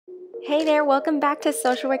Hey there, welcome back to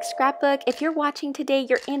Social Work Scrapbook. If you're watching today,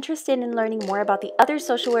 you're interested in learning more about the other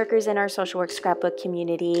social workers in our Social Work Scrapbook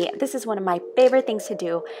community. This is one of my favorite things to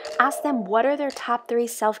do. Ask them what are their top 3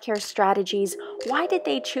 self-care strategies, why did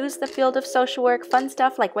they choose the field of social work, fun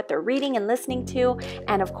stuff like what they're reading and listening to,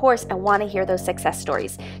 and of course, I want to hear those success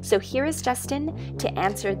stories. So here is Justin to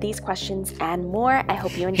answer these questions and more. I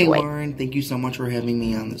hope you enjoy. Hey Lauren, thank you so much for having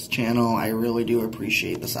me on this channel. I really do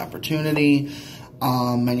appreciate this opportunity.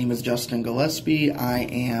 My name is Justin Gillespie. I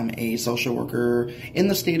am a social worker in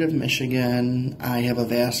the state of Michigan. I have a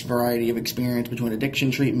vast variety of experience between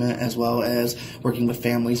addiction treatment as well as working with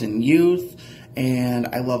families and youth. And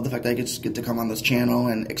I love the fact that I get to come on this channel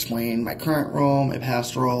and explain my current role, my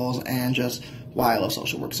past roles, and just why I love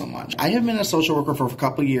social work so much. I have been a social worker for a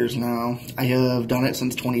couple years now. I have done it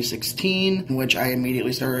since 2016, in which I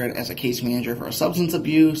immediately started as a case manager for a substance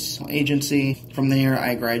abuse agency. From there,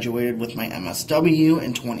 I graduated with my MSW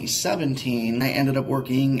in 2017. I ended up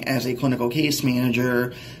working as a clinical case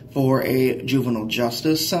manager for a juvenile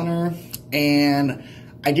justice center, and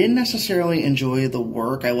I didn't necessarily enjoy the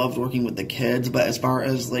work. I loved working with the kids, but as far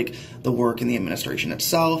as like the work and the administration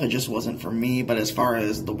itself, it just wasn't for me. But as far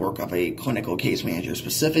as the work of a clinical case manager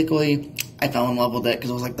specifically, I fell in love with it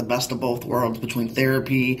because it was like the best of both worlds between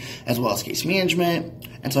therapy as well as case management.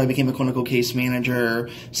 And so I became a clinical case manager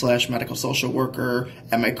 / medical social worker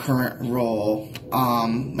at my current role.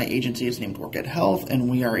 My agency is named Work at Health, and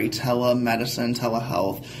we are a telemedicine,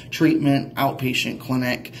 telehealth treatment outpatient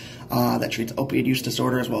clinic that treats opioid use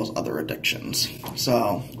disorder as well as other addictions.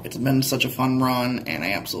 So it's been such a fun run, and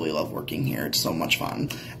I absolutely love working here. It's so much fun.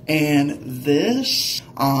 And this,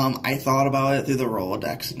 I thought about it through the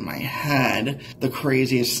Rolodex in my head. The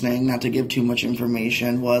craziest thing, not to give too much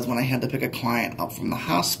information, was when I had to pick a client up from the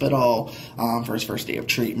hospital for his first day of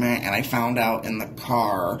treatment, and I found out in the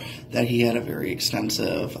car that he had a very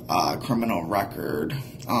extensive criminal record,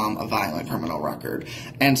 a violent criminal record.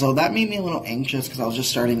 And so that made me a little anxious because I was just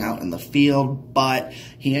starting out in the field, but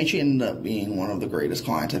he actually ended up being one of the greatest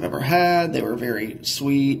clients I've ever had. They were very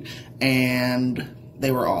sweet, and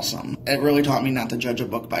they were awesome. It really taught me not to judge a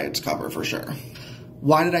book by its cover, for sure.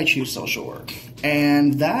 Why did I choose social work?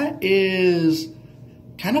 And that is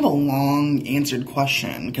kind of a long answered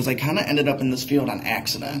question because I kind of ended up in this field on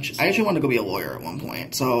accident. I actually wanted to go be a lawyer at one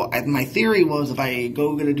point. So my theory was if I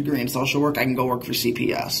go get a degree in social work, I can go work for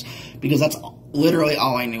CPS, because that's literally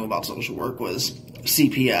all I knew about social work was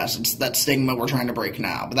CPS. It's that stigma we're trying to break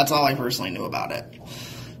now, but that's all I personally knew about it.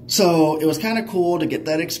 So it was kind of cool to get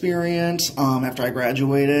that experience after I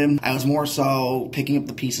graduated. I was more so picking up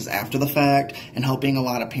the pieces after the fact and helping a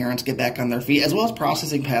lot of parents get back on their feet, as well as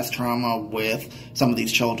processing past trauma with some of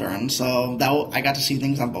these children. So I got to see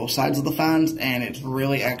things on both sides of the fence, and it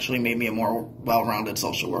really actually made me a more well-rounded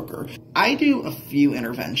social worker. I do a few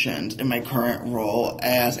interventions in my current role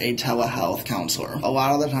as a telehealth counselor. A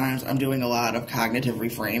lot of the times I'm doing a lot of cognitive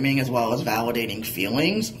reframing as well as validating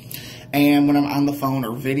feelings. And when I'm on the phone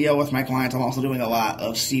or video with my clients, I'm also doing a lot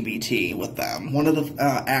of CBT with them. One of the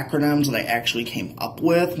acronyms that I actually came up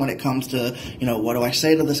with when it comes to, what do I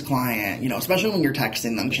say to this client? Especially when you're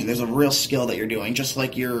texting them, there's a real skill that you're doing, just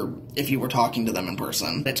like if you were talking to them in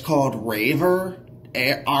person. It's called RAVER,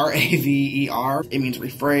 R-A-V-E-R. It means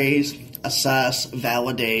rephrase, assess,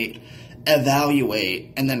 validate,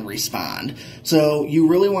 evaluate, and then respond. So you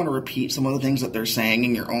really want to repeat some of the things that they're saying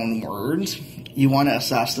in your own words. You want to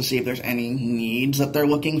assess to see if there's any needs that they're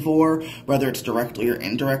looking for, whether it's directly or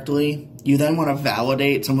indirectly. You then want to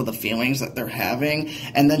validate some of the feelings that they're having,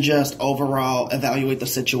 and then just overall evaluate the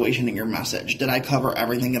situation in your message. Did I cover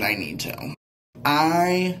everything that I need to?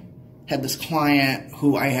 I had this client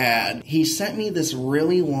who he sent me this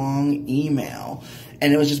really long email,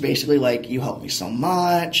 and it was just basically like, you helped me so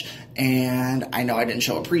much, and I know I didn't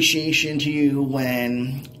show appreciation to you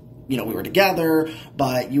when we were together,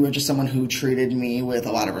 but you were just someone who treated me with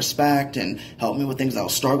a lot of respect and helped me with things I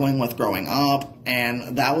was struggling with growing up.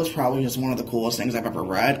 And that was probably just one of the coolest things I've ever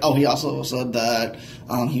read. Oh, he also said that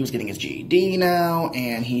he was getting his GED now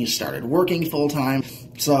and he started working full time.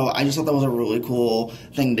 So I just thought that was a really cool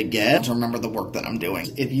thing to get, to remember the work that I'm doing.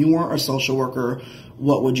 If you weren't a social worker,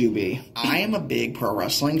 what would you be? I am a big pro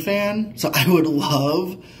wrestling fan, so I would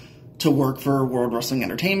love to work for World Wrestling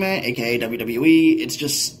Entertainment, aka WWE. It's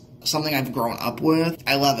just something I've grown up with.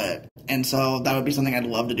 I love it. And so that would be something I'd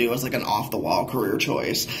love to do as like an off-the-wall career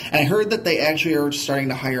choice. And I heard that they actually are starting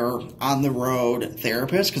to hire on-the-road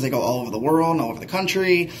therapists because they go all over the world and all over the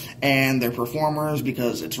country, and they're performers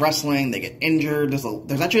because it's wrestling, they get injured.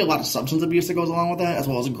 There's actually a lot of substance abuse that goes along with that, as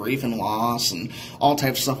well as grief and loss and all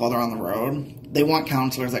types of stuff while they're on the road. They want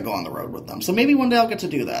counselors that go on the road with them. So maybe one day I'll get to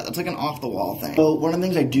do that. That's like an off-the-wall thing. So one of the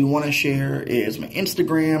things I do want to share is my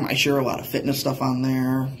Instagram. I share a lot of fitness stuff on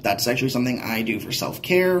there. That's actually something I do for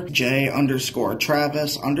self-care.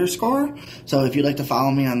 J_Travis_. So if you'd like to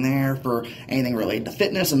follow me on there for anything related to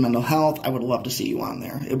fitness and mental health, I would love to see you on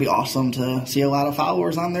there. It'd be awesome to see a lot of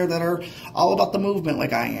followers on there that are all about the movement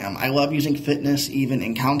like I am. I love using fitness even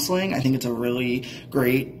in counseling. I think it's a really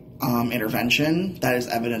great intervention that is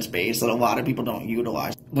evidence-based that a lot of people don't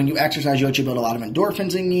utilize. When you exercise, you actually build a lot of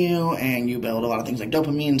endorphins in you, and you build a lot of things like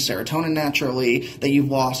dopamine, serotonin naturally, that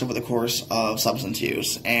you've lost over the course of substance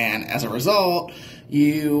use. And as a result,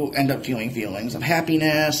 you end up feeling feelings of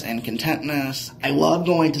happiness and contentness. I love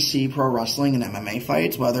going to see pro wrestling and MMA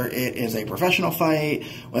fights, whether it is a professional fight,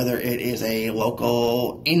 whether it is a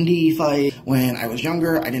local indie fight. When I was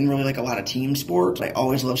younger, I didn't really like a lot of team sports. I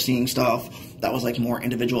always loved seeing stuff that was like more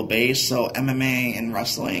individual based. So MMA and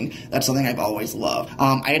wrestling, that's something I've always loved.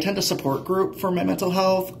 I attend a support group for my mental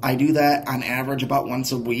health. I do that on average about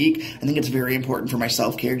once a week. I think it's very important for my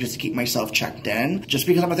self-care just to keep myself checked in. Just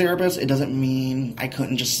because I'm a therapist, it doesn't mean I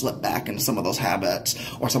couldn't just slip back into some of those habits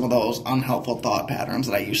or some of those unhelpful thought patterns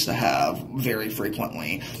that I used to have very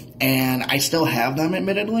frequently. And I still have them,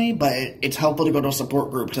 admittedly, but it's helpful to go to a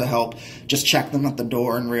support group to help just check them at the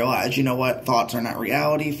door and realize, you know what, thoughts are not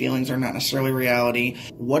reality, feelings are not necessarily reality.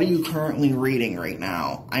 What are you currently reading right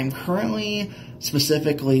now? I'm currently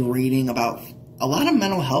specifically reading about a lot of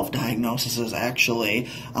mental health diagnoses, actually.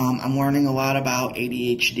 I'm learning a lot about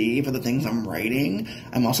ADHD for the things I'm writing.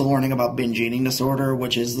 I'm also learning about binge eating disorder,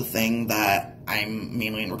 which is the thing that I'm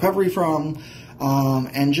mainly in recovery from.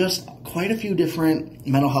 And just quite a few different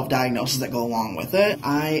mental health diagnoses that go along with it.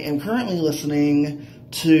 I am currently listening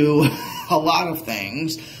to a lot of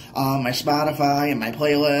things. My Spotify and my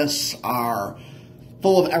playlists are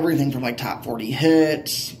full of everything from like top 40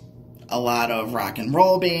 hits, a lot of rock and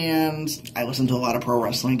roll bands. I listen to a lot of pro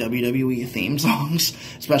wrestling WWE theme songs,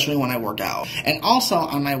 especially when I work out. And also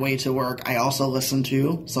on my way to work, I also listen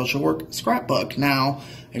to Social Work Scrapbook. Now,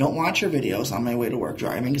 I don't watch your videos on my way to work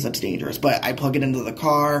driving because that's dangerous, but I plug it into the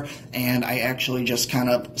car and I actually just kind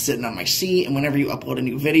of sitting on my seat, and whenever you upload a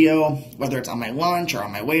new video, whether it's on my lunch or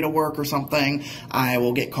on my way to work or something, I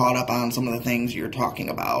will get caught up on some of the things you're talking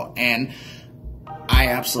about. And I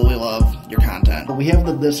absolutely love your content. But we have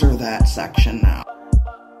the this or that section now.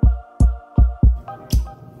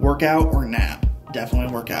 Workout or nap?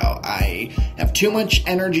 Definitely work out. I have too much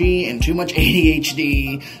energy and too much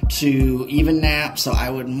ADHD to even nap, so I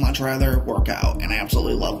would much rather work out, and I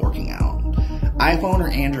absolutely love working out. iPhone or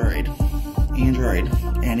Android? Android.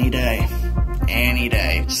 Any day. Any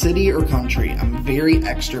day. City or country? I'm very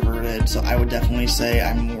extroverted, so I would definitely say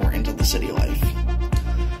I'm more into the city life.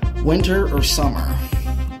 Winter or summer?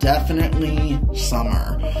 Definitely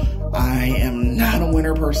summer. I am not a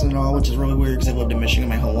winter person at all, which is really weird because I've lived in Michigan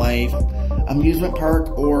my whole life. Amusement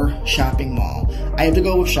park or shopping mall? I have to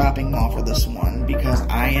go with shopping mall for this one because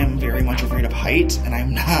I am very much afraid of heights and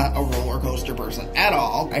I'm not a roller coaster person at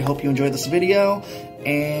all. I hope you enjoyed this video,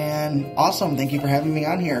 and awesome. Thank you for having me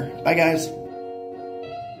on here. Bye, guys.